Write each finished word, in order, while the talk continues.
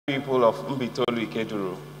People of Mbitolu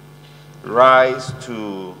Ikeduru rise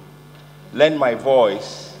to lend my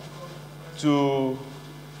voice to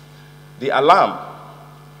the alarm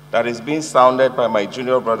that is being sounded by my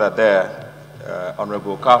junior brother there,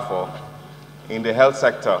 Honorable Kafo, in the health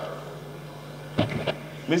sector.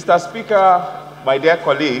 Mr. Speaker, my dear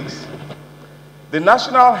colleagues, the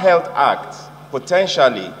National Health Act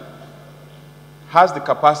potentially has the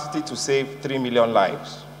capacity to save 3 million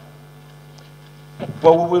lives.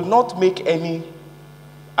 But we will not make any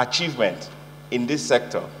achievement in this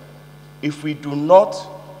sector if we do not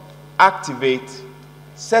activate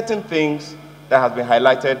certain things that have been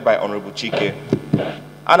highlighted by Honorable Chike.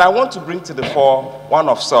 And I want to bring to the fore one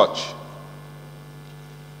of such.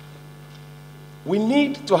 We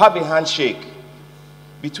need to have a handshake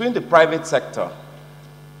between the private sector,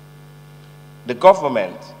 the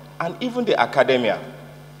government, and even the academia,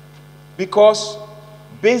 because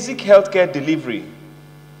basic healthcare delivery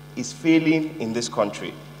is failing in this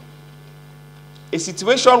country. A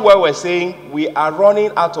situation where we're saying we are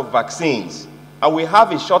running out of vaccines and we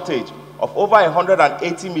have a shortage of over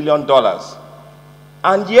 $180 million.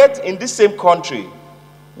 And yet in this same country,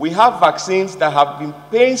 we have vaccines that have been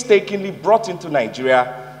painstakingly brought into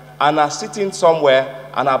Nigeria and are sitting somewhere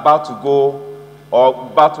and are about to go or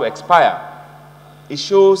about to expire. It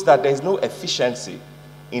shows that there is no efficiency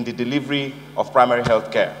in the delivery of primary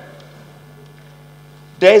health care.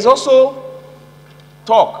 There is also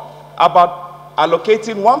talk about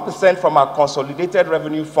allocating 1% from our consolidated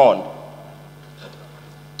revenue fund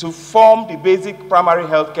to form the basic primary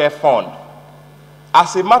health care fund.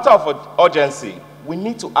 As a matter of urgency, we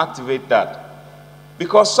need to activate that,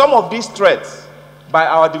 because some of these threats by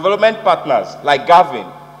our development partners, like Gavin,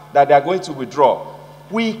 that they are going to withdraw,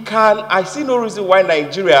 I see no reason why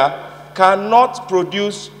Nigeria cannot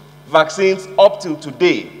produce vaccines up till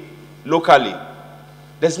today locally.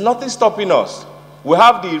 There's nothing stopping us. We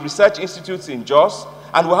have the research institutes in Jos,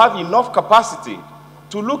 and we have enough capacity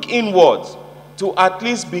to look inwards to at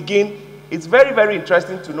least begin. It's very, very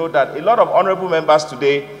interesting to know that a lot of honorable members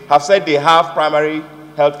today have said they have primary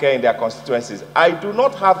healthcare in their constituencies. I do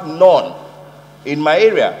not have none in my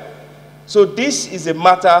area. So this is a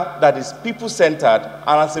matter that is people-centered,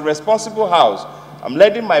 and as a responsible House, I'm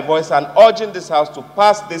lending my voice and urging this House to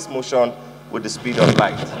pass this motion with the speed of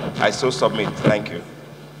light. I so submit. Thank you.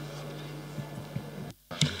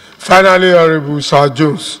 Finally, Honorable Sir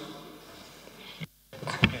Jones.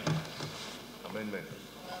 Amendment.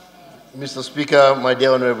 Mr. Speaker, my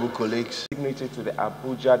dear honorable colleagues. Signatory to the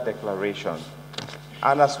Abuja Declaration.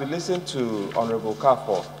 And as we listen to Honorable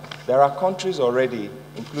Kafo, there are countries already,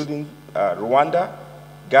 including Rwanda,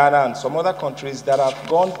 Ghana, and some other countries that have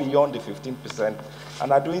gone beyond the 15%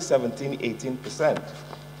 and are doing 17, 18%.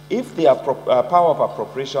 If the power of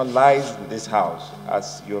appropriation lies in this House,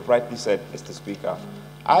 as you have rightly said, Mr. Speaker,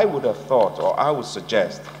 I would have thought, or I would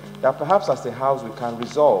suggest, that perhaps as a House we can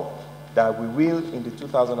resolve that we will, in the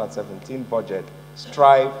 2017 budget,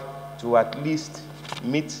 strive to at least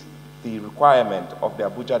meet the requirement of the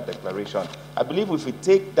Abuja Declaration. I believe if we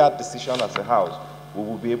take that decision as a House, we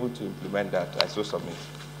will be able to implement that. I so submit.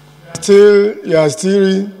 You are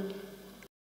still